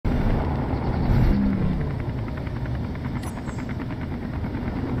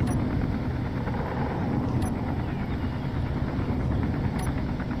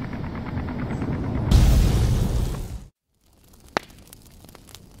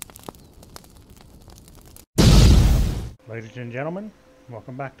Ladies and gentlemen,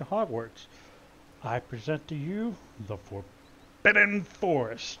 welcome back to Hogwarts. I present to you the Forbidden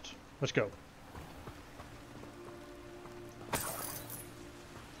Forest. Let's go.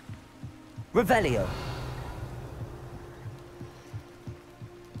 Revelio.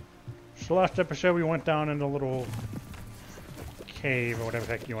 So last episode we went down in a little cave or whatever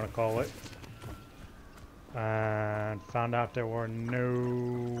the heck you want to call it. And found out there were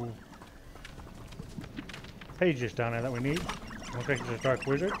no pages down there that we need. Looks like there's a dark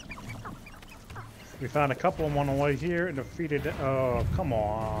wizard. We found a couple of them on the way here and defeated. Oh, come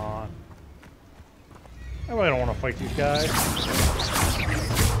on. I really don't want to fight these guys.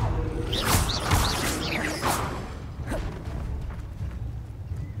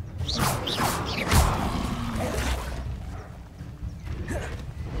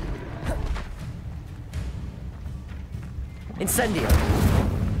 Incendio.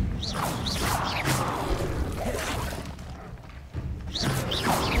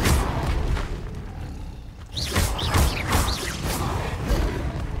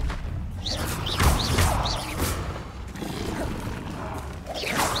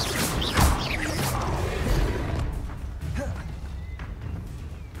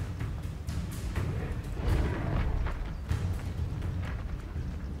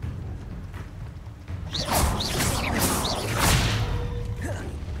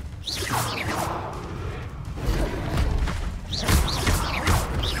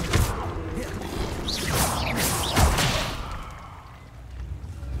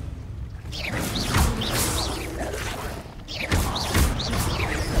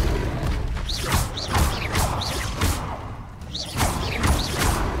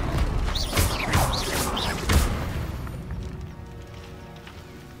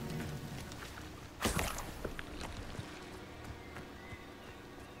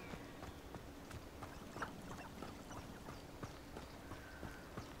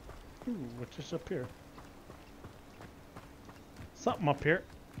 Ooh, what's this up here? Something up here.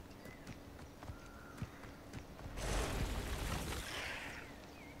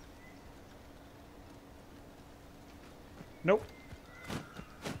 Nope.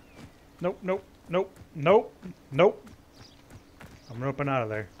 Nope, nope, nope, nope, nope. I'm noping out of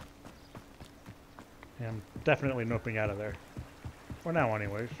there. Yeah, I'm definitely noping out of there. For now,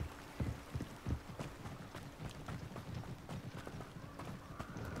 anyways.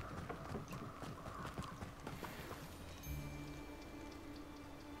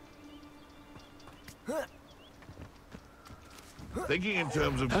 Thinking in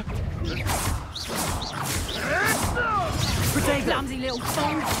terms of... Protect clumsy little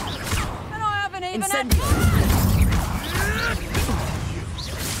thong. And I haven't even Incendio.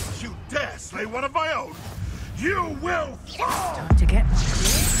 You dare slay one of my own! You will fall! Time to get...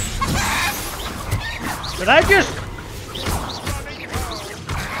 Did I just...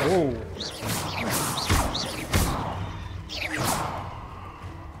 Oh.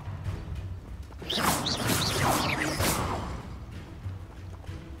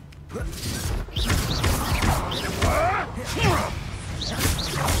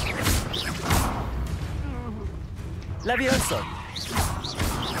 Levioso.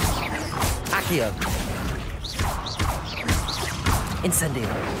 Accio. Incendio.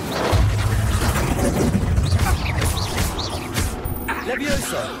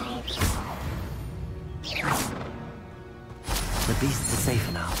 Levioso. The beasts are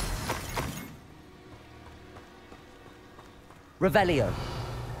safer now. Revelio.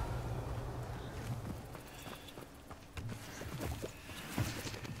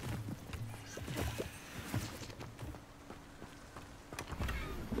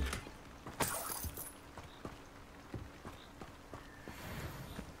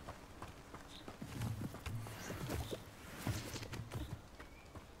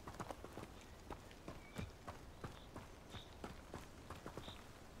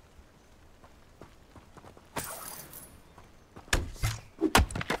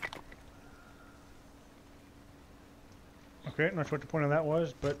 Okay, not sure what the point of that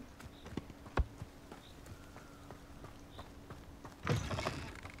was, but...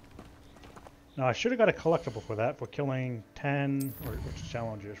 Now, I should have got a collectible for that, for killing 10... Or which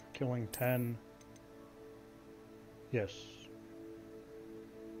challenge is? For killing 10... Yes.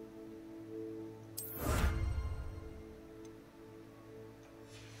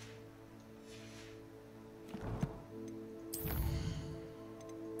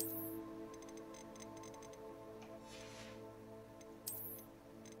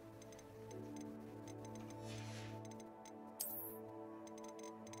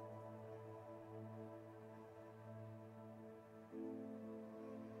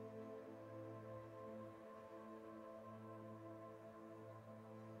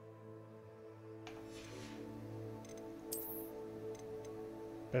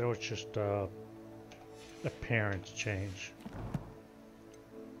 But it was just appearance change.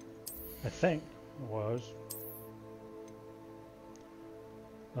 I think it was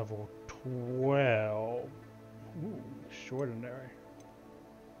level 12. Ooh, extraordinary.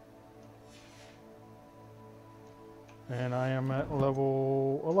 And I am at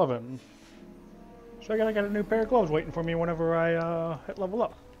level 11. So I gotta get a new pair of gloves waiting for me whenever I hit level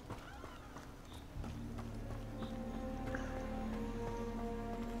up.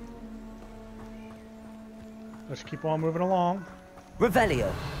 Let's keep on moving along. Revelio.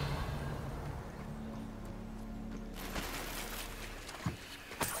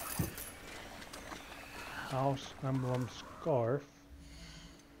 House emblem scarf.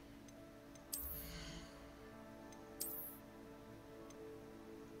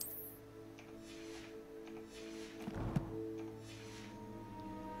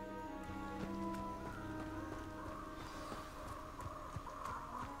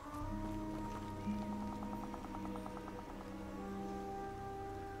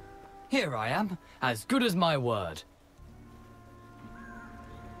 Here I am, as good as my word.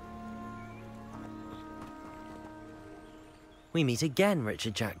 We meet again,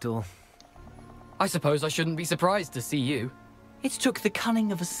 Richard Jackdaw. I suppose I shouldn't be surprised to see you. It took the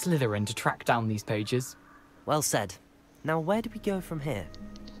cunning of a Slytherin to track down these pages. Well said. Now where do we go from here?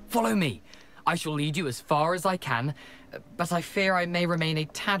 Follow me. I shall lead you as far as I can, but I fear I may remain a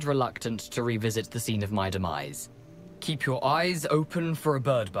tad reluctant to revisit the scene of my demise. Keep your eyes open for a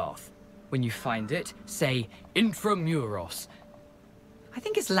bird bath. When you find it, say intramuros. I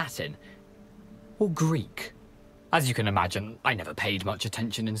think it's Latin. Or Greek. As you can imagine, I never paid much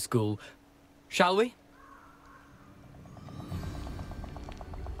attention in school. Shall we?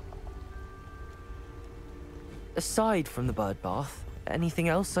 Aside from the bird bath, anything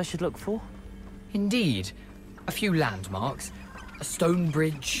else I should look for? Indeed. A few landmarks. A stone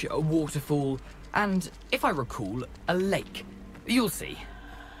bridge, a waterfall, and, if I recall, a lake. You'll see.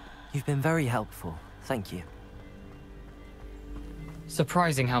 You've been very helpful. Thank you.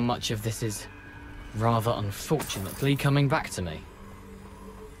 Surprising how much of this is, rather unfortunately, coming back to me.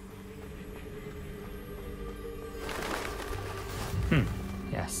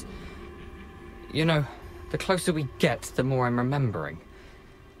 Yes. You know, the closer we get, the more I'm remembering.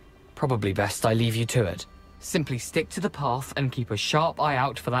 Probably best I leave you to it. Simply stick to the path and keep a sharp eye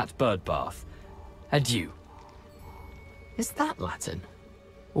out for that bird bath. Adieu. Is that Latin?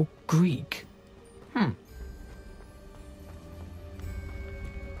 Or Greek?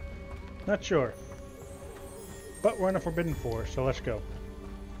 Not sure. But we're in a forbidden forest, so let's go.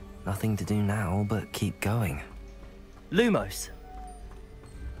 Nothing to do now but keep going. Lumos.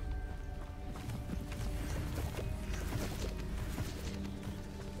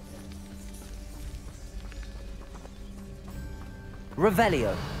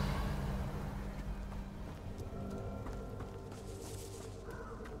 Revelio.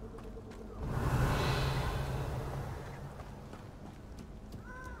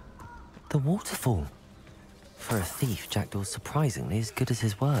 The waterfall. For a thief, Jackdaw's surprisingly as good as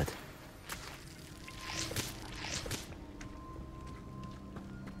his word.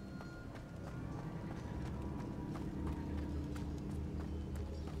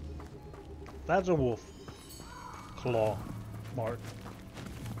 That's a wolf claw mark.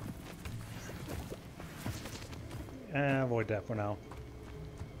 Avoid that for now.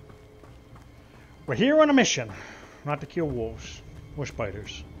 We're here on a mission, not to kill wolves or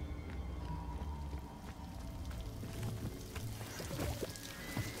spiders.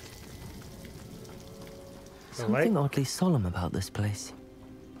 Something oddly solemn about this place.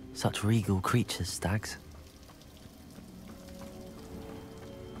 Such regal creatures, stags.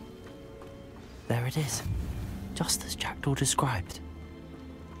 There it is, just as Jackdaw described.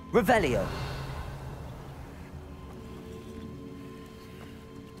 Revelio.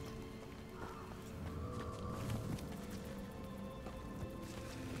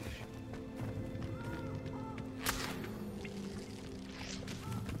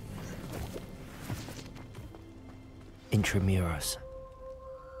 Intramuros.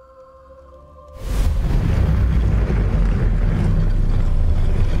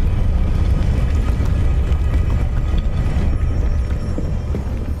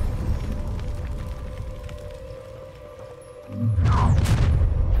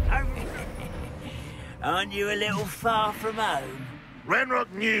 Aren't you a little far from home?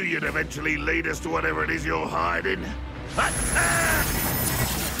 Renrock knew you'd eventually lead us to whatever it is you're hiding.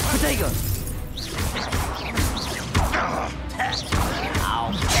 Potato!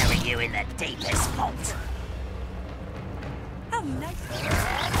 I'll bury you in the deepest spot. How nice.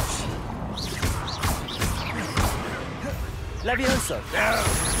 Levioso!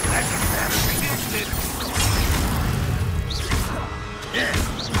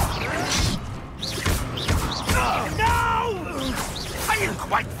 No! Are you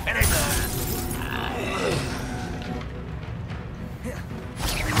quite finished?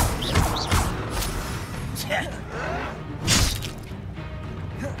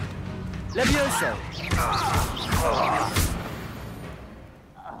 Levioso!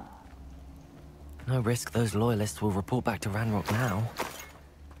 No risk those loyalists will report back to Ranrock now.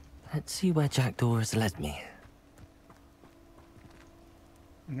 Let's see where Jackdaw has led me.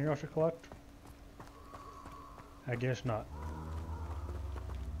 Anything else to collect? I guess not.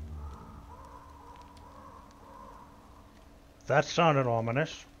 That sounded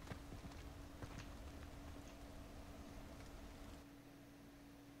ominous.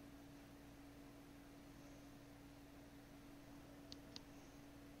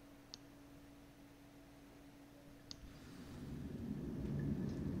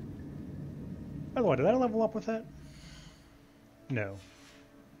 By the way, did I level up with that? No.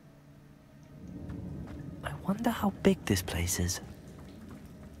 I wonder how big this place is.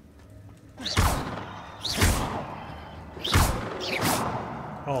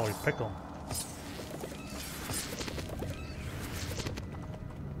 Holy pickle.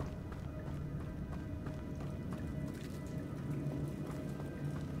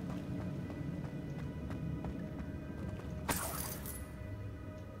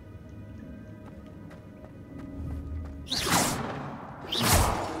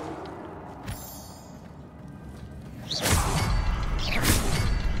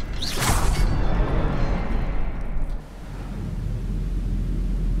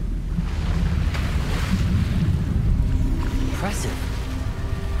 Impressive.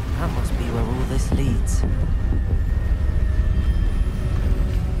 That must be where all this leads.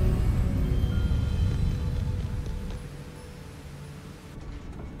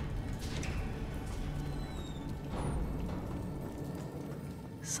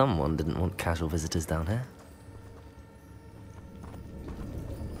 Someone didn't want casual visitors down here.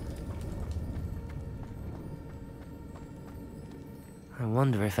 I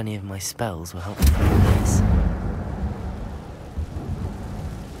wonder if any of my spells will help me with this.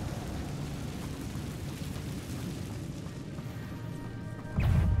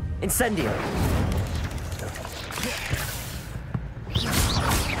 Incendio!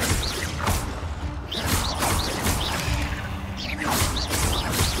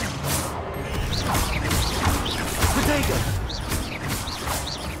 Potato!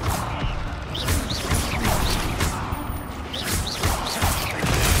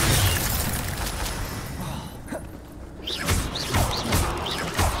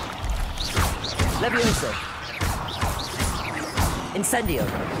 Levioso! Incendio!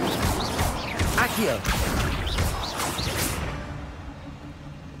 Accio!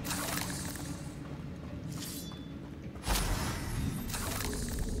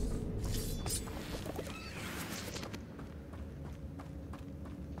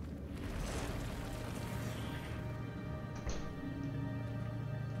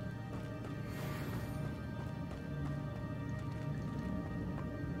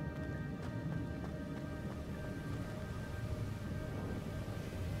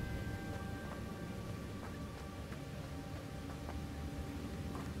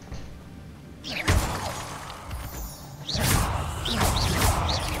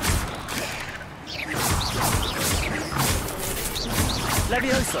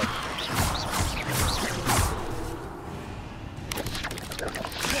 Levioso!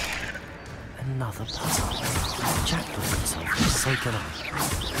 Another puzzle. Jackdaw can solve for his sake alone.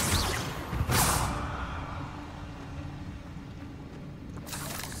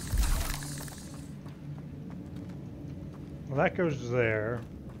 Well, that goes there.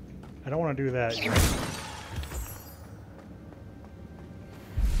 I don't want to do that yet.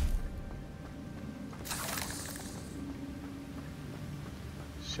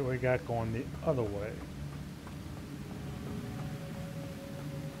 See what we got going the other way.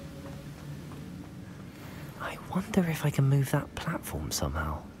 I wonder if I can move that platform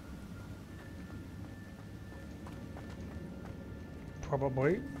somehow.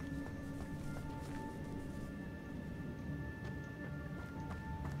 Probably.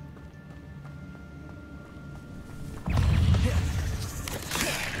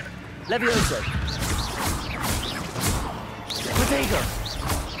 Levioso! Potato!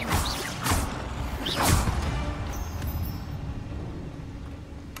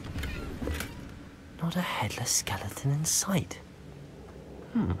 Not a headless skeleton in sight.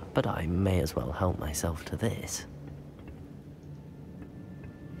 But I may as well help myself to this.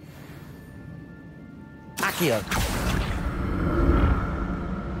 Accio!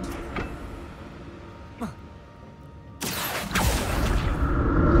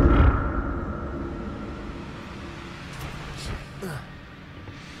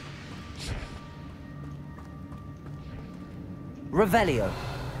 Revelio.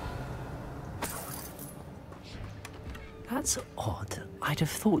 That's odd. I'd have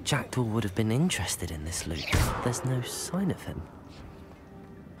thought Jackdaw would have been interested in this loot. There's no sign of him.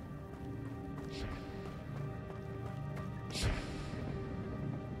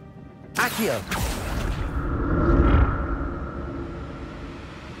 Accio!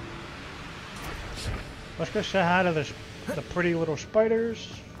 Let's go say hi to the pretty little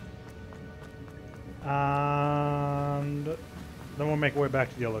spiders. And then we'll make our way back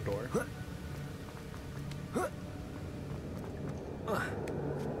to the yellow door.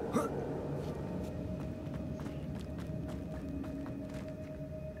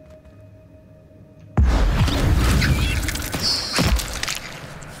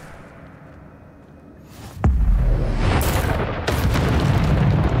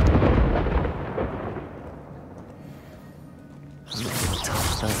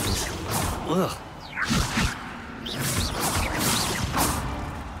 Ugh.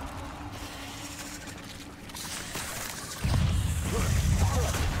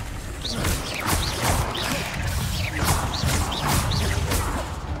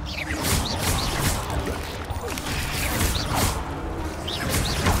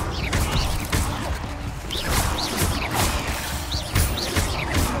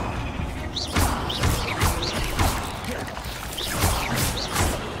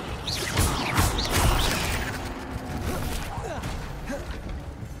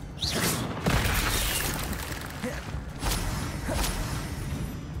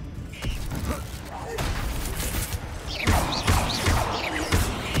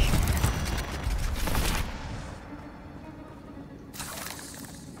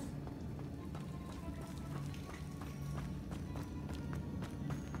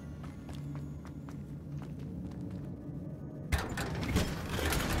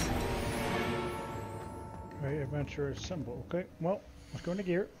 Adventure symbol. Okay, well, let's go into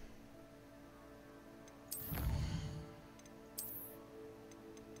gear.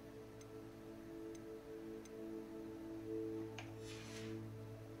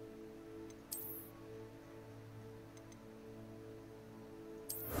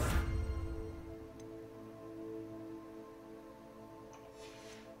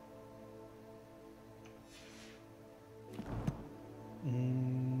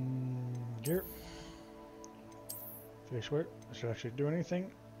 Gear. Face work. Does it actually do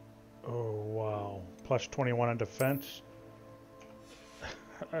anything? Oh wow. Plus 21 on defense.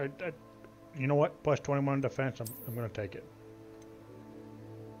 You know what? Plus 21 on defense. I'm going to take it.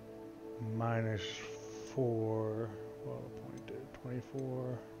 Minus 4. Well,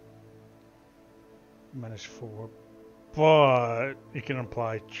 24. Minus 4. But you can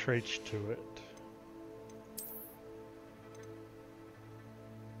apply traits to it.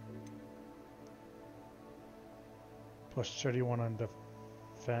 Plus 31 on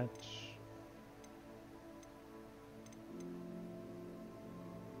defense.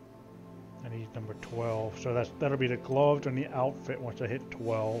 And he's number 12. So that'll be the gloves and the outfit once I hit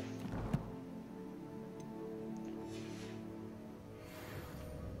 12.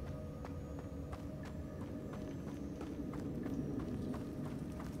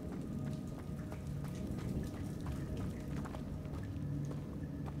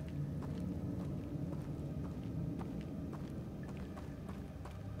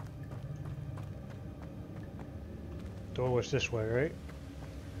 Door was this way, right?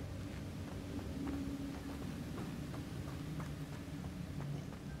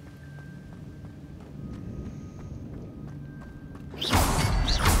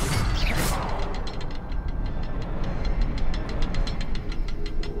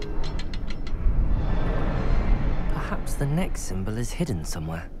 Perhaps the next symbol is hidden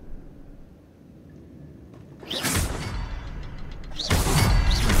somewhere.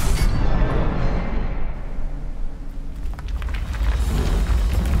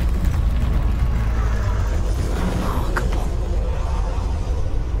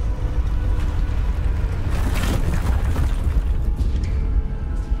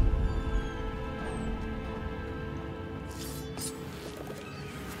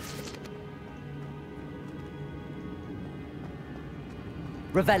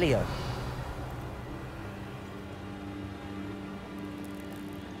 Revelio.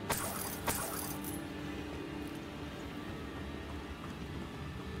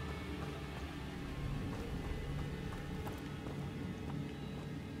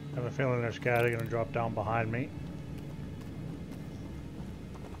 I have a feeling there's guys going to drop down behind me.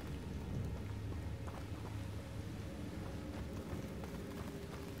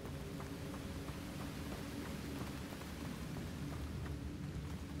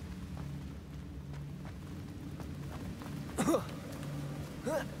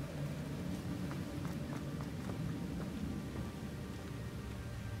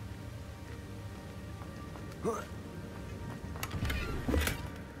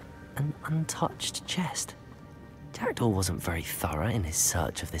 An untouched chest. Jackdaw wasn't very thorough in his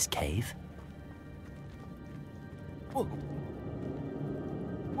search of this cave. You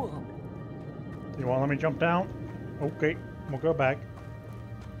want to let me jump down? Okay, we'll go back.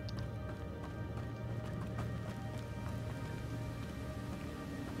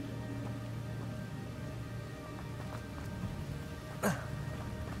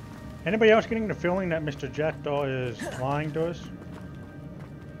 Anybody else getting the feeling that Mr. Jackdaw is lying to us?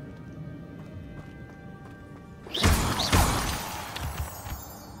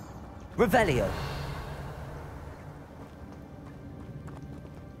 Revelio.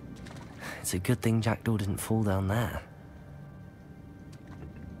 It's a good thing Jackdaw didn't fall down there.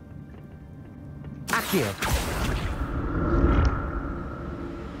 Accio.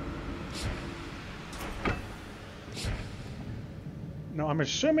 No, I'm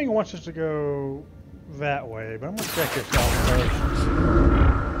assuming he wants us to go that way, but I'm gonna check this out first.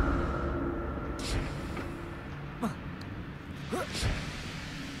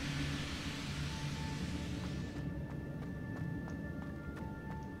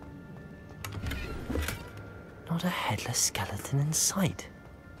 Not a headless skeleton in sight.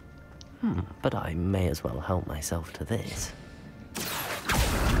 But I may as well help myself to this.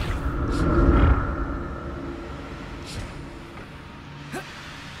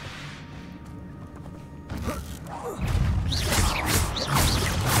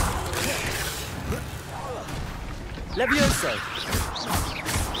 Levioso!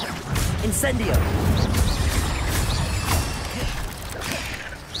 Incendio!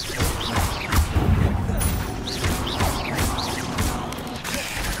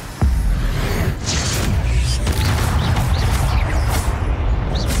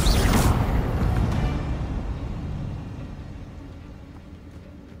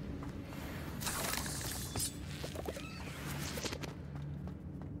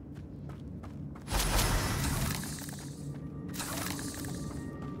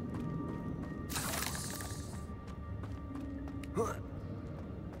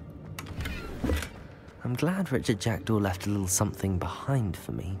 I'm glad Richard Jackdaw left a little something behind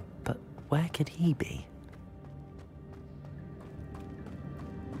for me, but where could he be?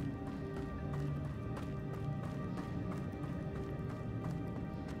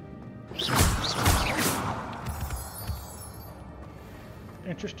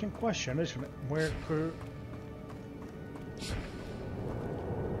 Interesting question, isn't it? Where could...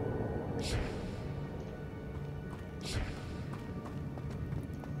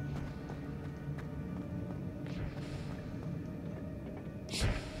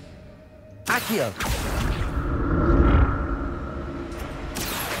 Accio!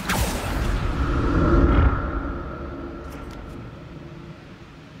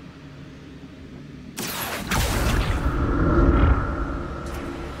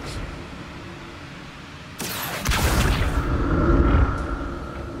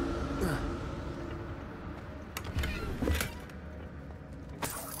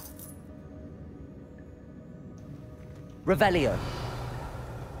 Revelio.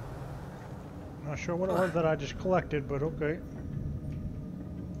 Not sure what it was that I just collected, but okay.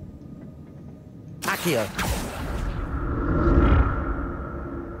 Accio.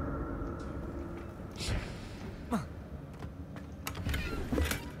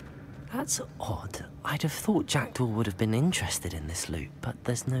 That's odd. I'd have thought Jackdaw would have been interested in this loot, but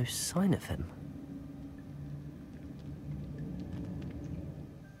there's no sign of him.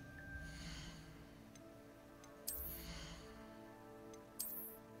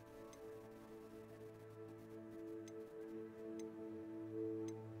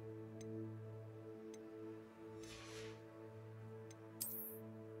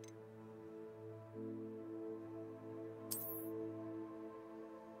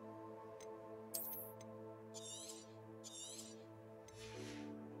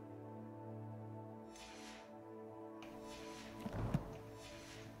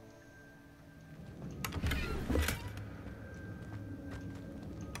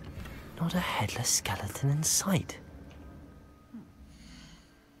 Not a headless skeleton in sight.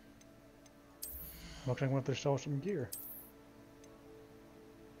 Looks like we have to sell some gear.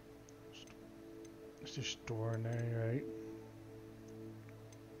 Let's just store in there, right?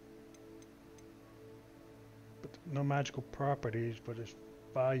 But no magical properties, but its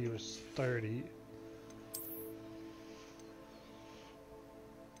value is 30.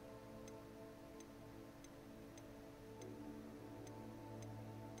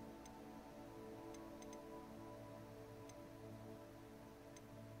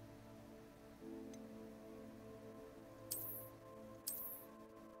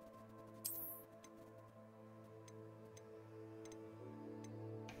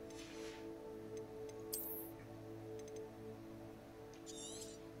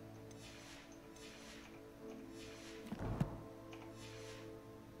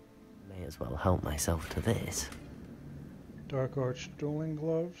 as well help myself to this. Dark arts dueling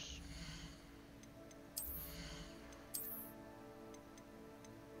gloves.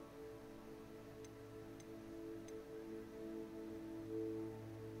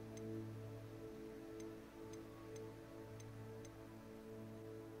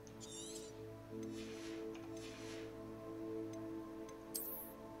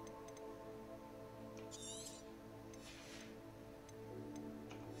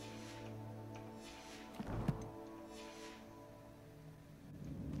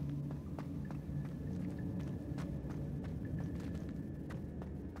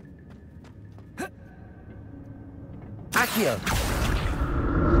 Accio!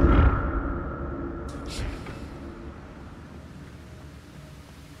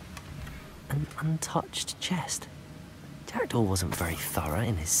 An untouched chest. Jackdaw wasn't very thorough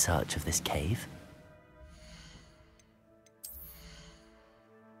in his search of this cave.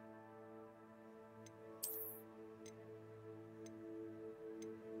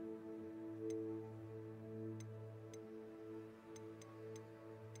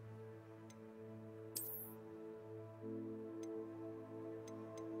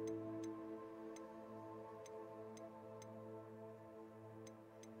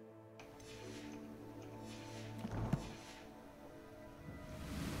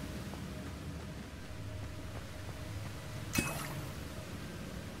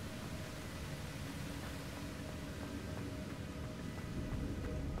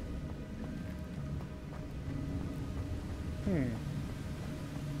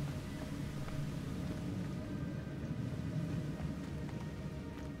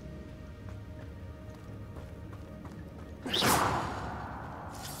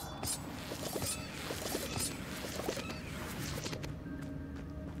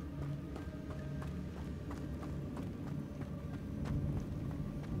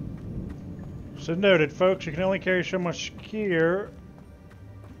 So noted, folks, you can only carry so much gear.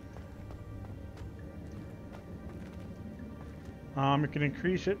 You can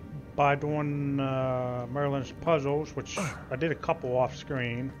increase it by doing Merlin's puzzles, which I did a couple off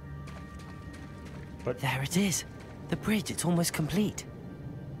screen. But there it is. The bridge, it's almost complete.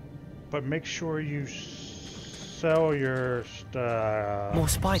 But make sure you sell your stuff. More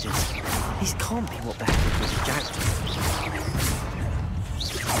spiders. These can't be what beheaded with Jackdaw.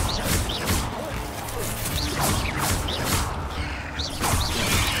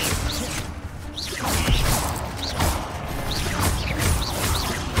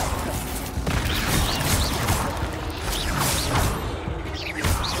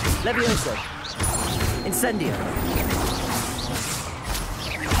 Levioso. Incendio.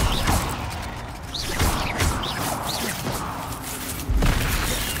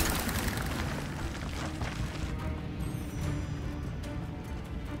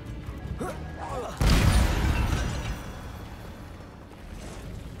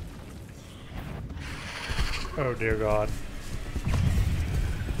 Oh dear God.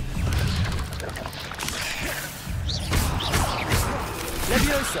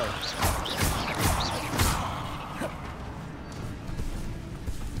 Levioso.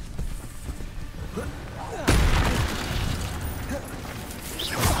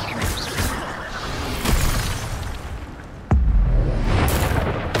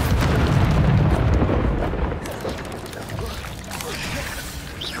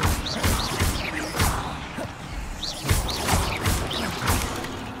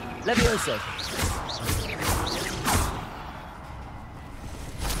 Levioso.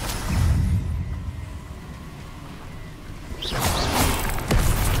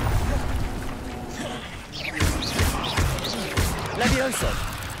 Levioso.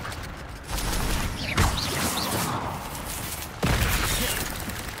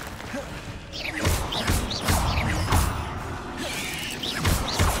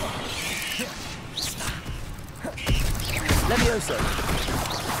 Levioso.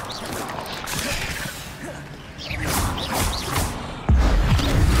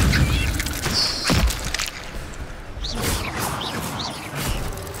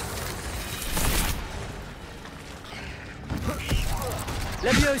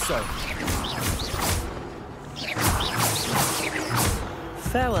 Levioso!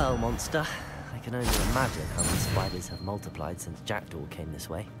 Farewell, monster. I can only imagine how the spiders have multiplied since Jackdaw came this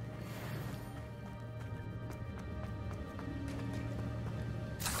way.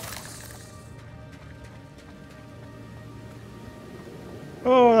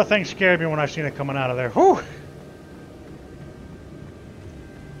 Oh, that thing scared me when I seen it coming out of there. Whew!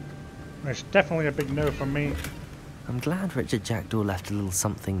 It's definitely a big no from me. I'm glad Richard Jackdaw left a little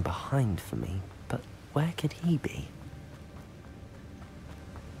something behind for me, but where could he be?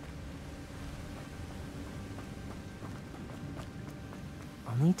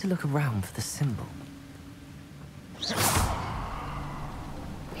 need to look around for the symbol.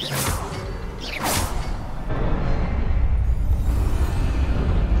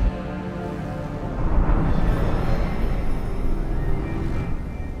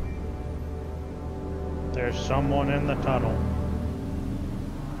 There's someone in the tunnel.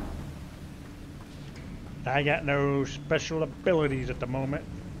 I got no special abilities at the moment.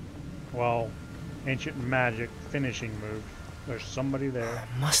 Well, ancient magic finishing moves. There's somebody there.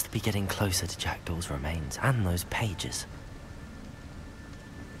 Must be getting closer to Jackdaw's remains and those pages.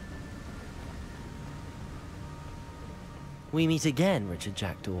 We meet again, Richard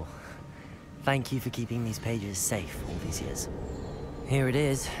Jackdaw. Thank you for keeping these pages safe all these years. Here it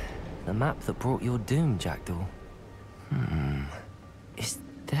is. The map that brought your doom, Jackdaw. Is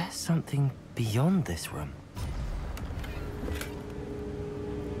there something beyond this room?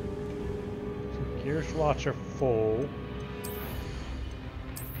 Gear slots are full.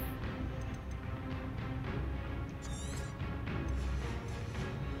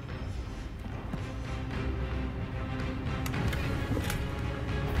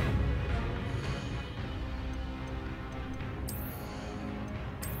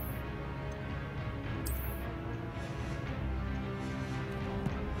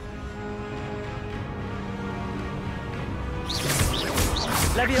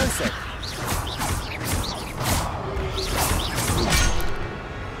 Levioso!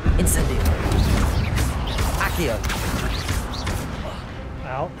 Incendio! Accio!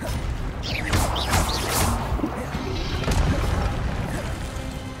 Out.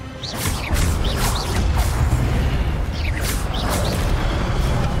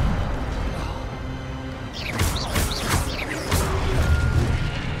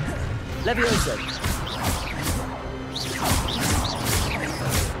 Levioso!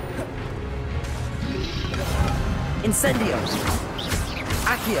 Incendio!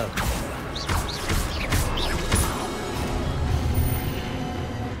 Accio!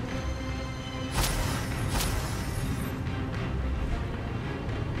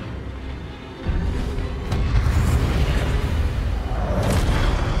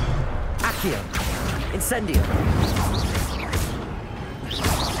 Accio! Incendio!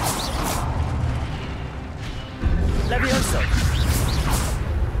 Levioso!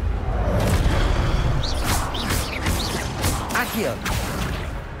 Accio!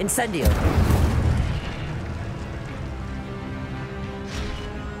 Incendio!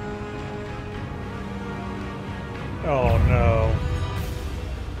 Oh no.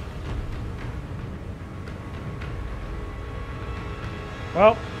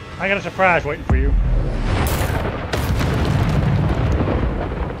 Well, I got a surprise waiting for you.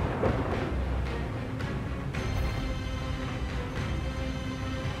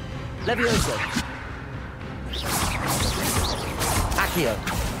 Levioso! Accio!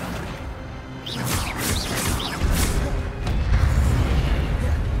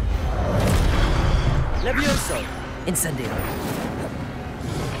 Levioso! Incendio!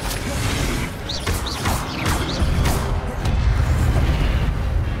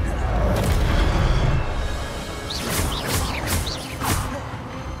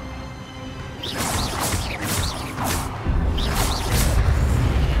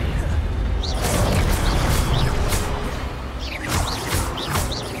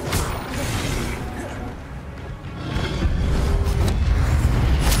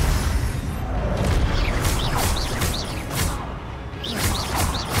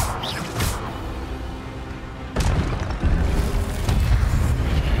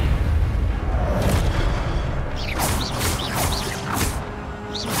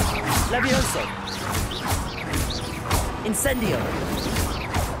 Levioso! Incendio!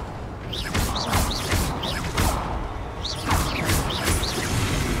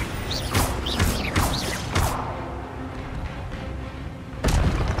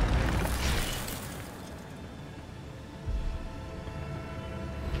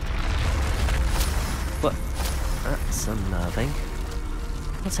 What? That's unnerving.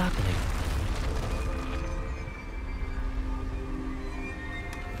 What's happening?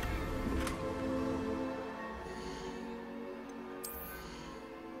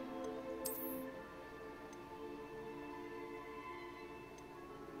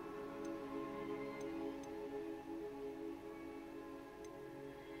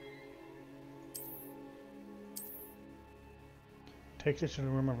 Take this to the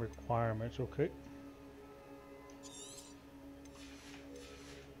room of requirements, okay?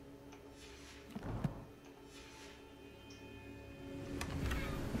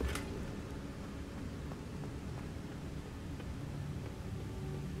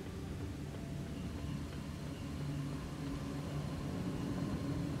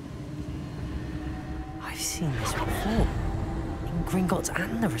 seen this before. In Gringotts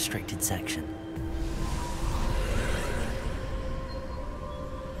and the restricted section.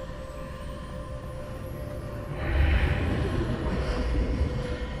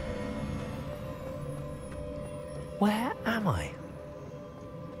 Where am I?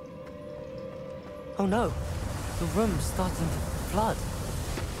 Oh no, the room's starting to flood.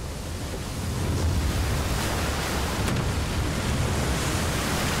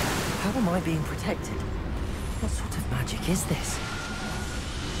 How am I being protected? What sort of magic is this?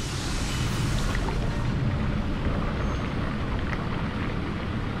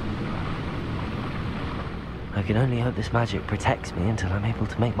 I can only hope this magic protects me until I'm able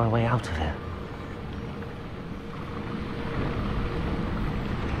to make my way out of here.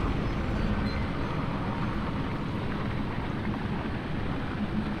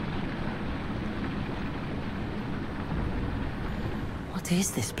 What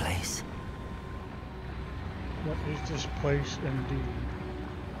is this place? What is this place indeed?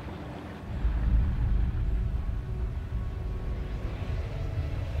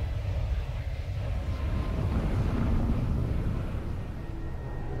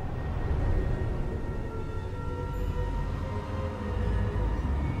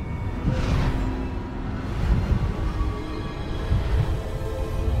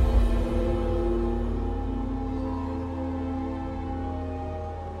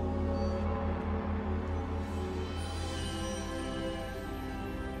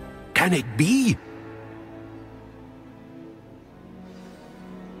 Can it be?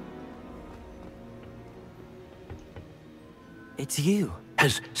 It's you.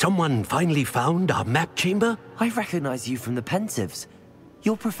 Has someone finally found our map chamber? I recognize you from the Pensives.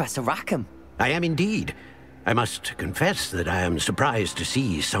 You're Professor Rackham. I am indeed. I must confess that I am surprised to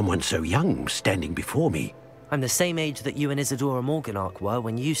see someone so young standing before me. I'm the same age that you and Isadora Morganach were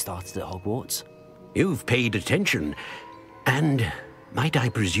when you started at Hogwarts. You've paid attention, and might I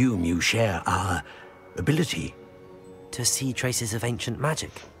presume you share our ability? To see traces of ancient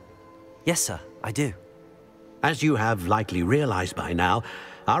magic? Yes, sir, I do. As you have likely realized by now,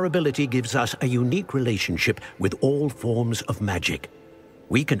 our ability gives us a unique relationship with all forms of magic.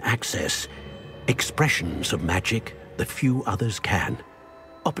 We can access expressions of magic that few others can.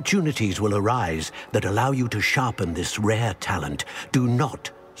 Opportunities will arise that allow you to sharpen this rare talent. Do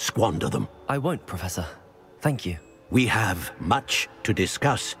not squander them. I won't, Professor. Thank you. We have much to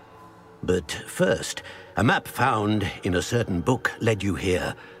discuss. But first, a map found in a certain book led you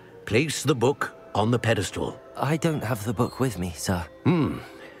here. Place the book on the pedestal. I don't have the book with me, sir.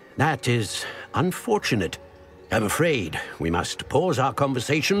 That is unfortunate. I'm afraid we must pause our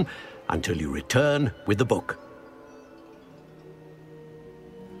conversation until you return with the book.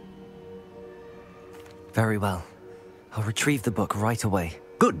 Very well. I'll retrieve the book right away.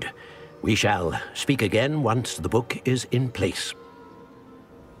 Good. We shall speak again once the book is in place.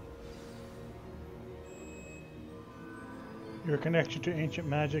 Your connection to ancient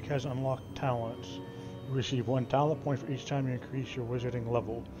magic has unlocked talents. You receive 1 talent point for each time you increase your wizarding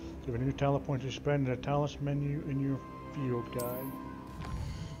level. You have a new talent point to spend in the talents menu in your field guide.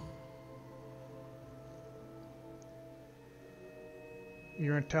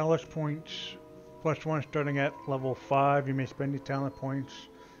 You earn talent points +1 starting at level 5. You may spend your talent points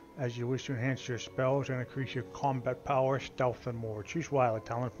as you wish to enhance your spells and increase your combat power, stealth, and more. Choose wisely.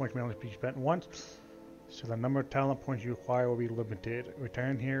 Talent points may only be spent once, so the number of talent points you acquire will be limited.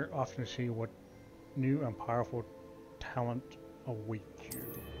 Return here often to see what new and powerful talent await you.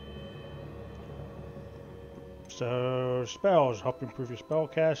 So, spells help improve your spell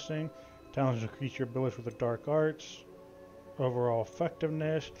casting. Talents increase your ability with the dark arts. Overall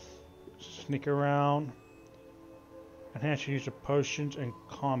effectiveness. Sneak around. Enhance your use of potions and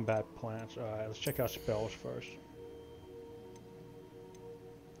combat plants. Alright, let's check out spells first.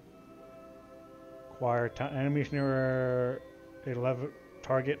 Acquire enemies near a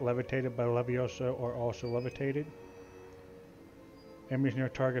target levitated by Leviosa are also levitated. Enemies near a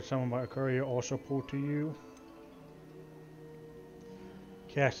target summoned by a courier also pull to you.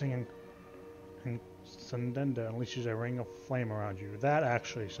 Casting and Sundenda unleashes a ring of flame around you. That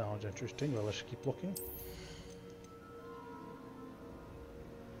actually sounds interesting, but let's keep looking.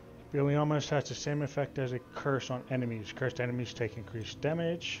 Expelliarmus has the same effect as a curse on enemies. Cursed enemies take increased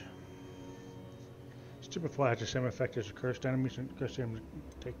damage. Stupefy has the same effect as a cursed enemies, and cursed enemies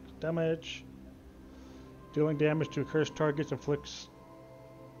take damage. Dealing damage to cursed targets inflicts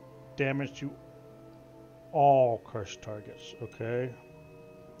damage to all cursed targets. Okay.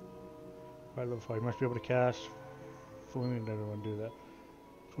 Right, level 5. You must be able to cast. Fluenda doesn't do that.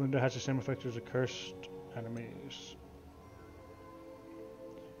 Fluenda has the same effect as the cursed enemies.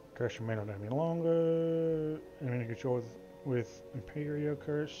 Curse remain on enemy longer. Enemy control with Imperio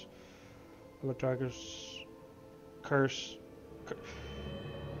Curse. Other targets curse.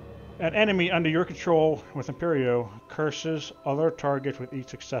 An enemy under your control with Imperio curses other targets with each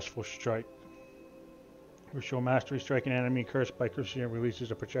successful strike. Ritual Mastery, striking an enemy cursed by cursing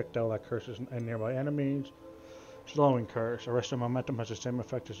releases a projectile that curses nearby enemies. Slowing Curse. Arrested momentum has the same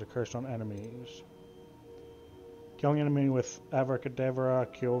effect as a curse on enemies. Killing an enemy with Abracadabra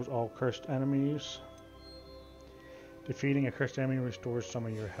kills all cursed enemies. Defeating a cursed enemy restores some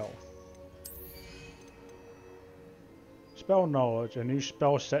of your health. Spell Knowledge. A new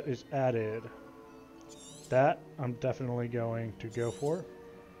spell set is added. That I'm definitely going to go for.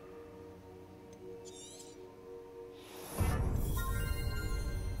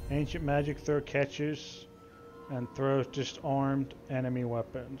 Ancient Magic throw catches and throws disarmed enemy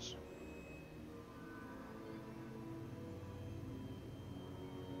weapons.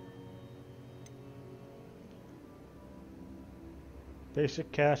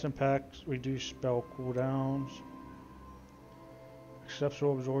 Basic cast impacts reduce spell cooldowns.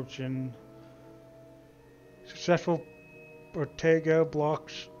 Successful absorption. Successful Ortega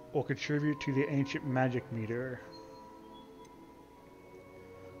blocks will contribute to the ancient magic meter.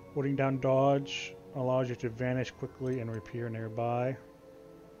 Holding down dodge allows you to vanish quickly and reappear nearby.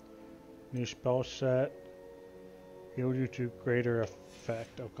 New spell set. Heals you to greater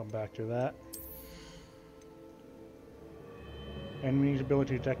effect. I'll come back to that. Enemy's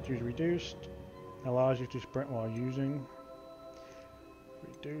ability to detect you is reduced. Allows you to sprint while using.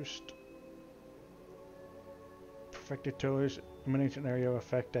 Reduced. Perfected Toes emanates an area of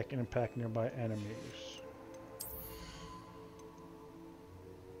effect that can impact nearby enemies.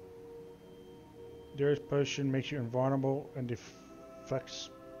 Darius Potion makes you invulnerable and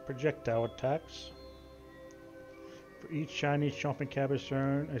deflects projectile attacks. For each Chinese chomping cab is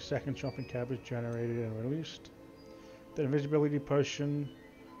thrown, a second chomping cab is generated and released. The Invisibility Potion,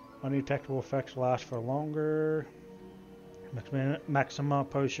 undetectable effects last for longer. Maxima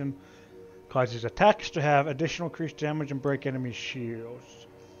Potion causes attacks to have additional increased damage and break enemy shields.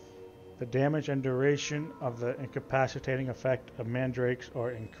 The damage and duration of the incapacitating effect of mandrakes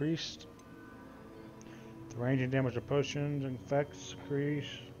are increased. The range and damage of potions and effects increase.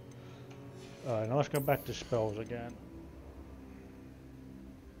 Now let's go back to spells again.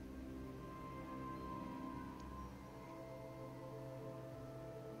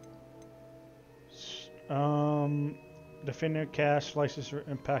 Defender cast slices for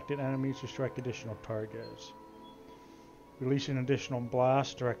impacted enemies to strike additional targets. Releasing additional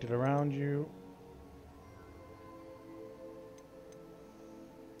blasts directed around you.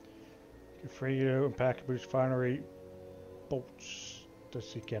 Freyo impact boost fire rate bolts to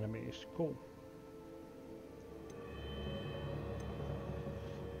seek enemies. Cool.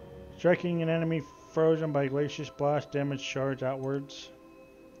 Striking an enemy frozen by glacius blast damage charge outwards.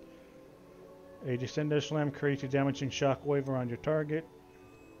 A Descendo Slam creates a damaging shockwave around your target.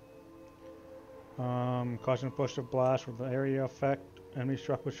 Causing a burst of blast with an area effect. Enemy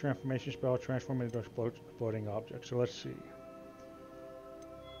struck with transformation spell transform into exploding object. So let's see.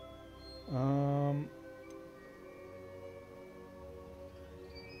 I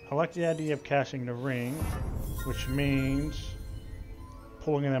like the idea of casting the ring, which means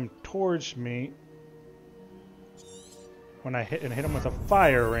pulling them towards me. When I hit them with a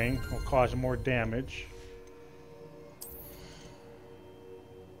fire ring, will cause more damage.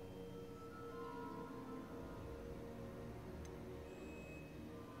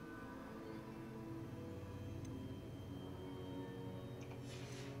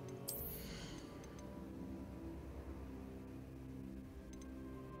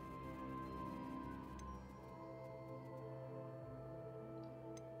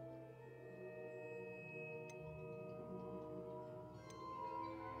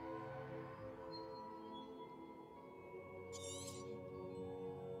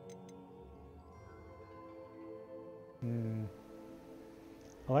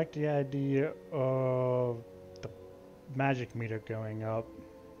 I like the idea of the magic meter going up.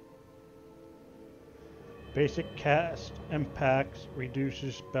 Basic cast impacts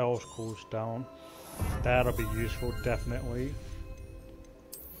reduces spells cooldown. That'll be useful, definitely.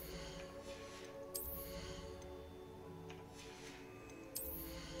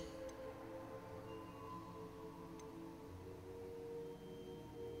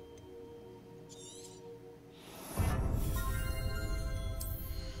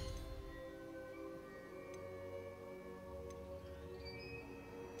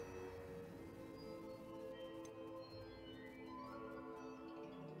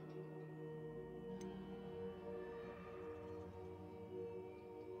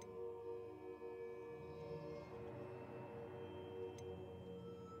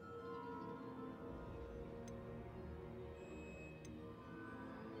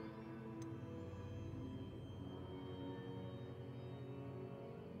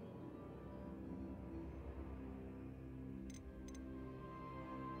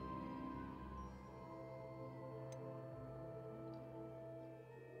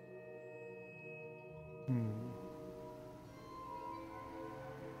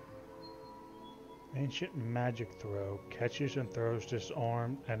 Ancient magic throw. Catches and throws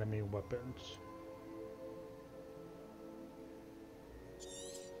disarmed enemy weapons.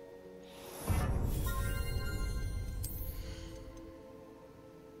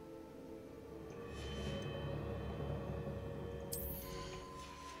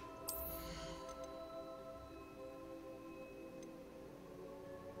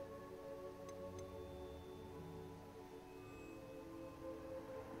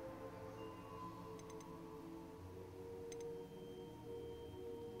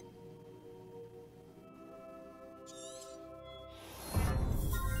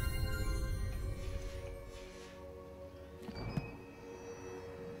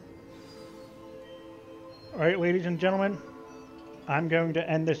 Alright, ladies and gentlemen, I'm going to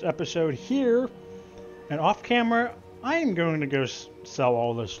end this episode here, and off camera, I am going to go sell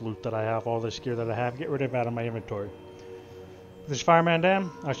all this loot that I have, all this gear that I have, get rid of it out of my inventory. This is Fireman Dan.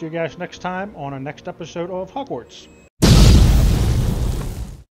 I'll see you guys next time on our next episode of Hogwarts.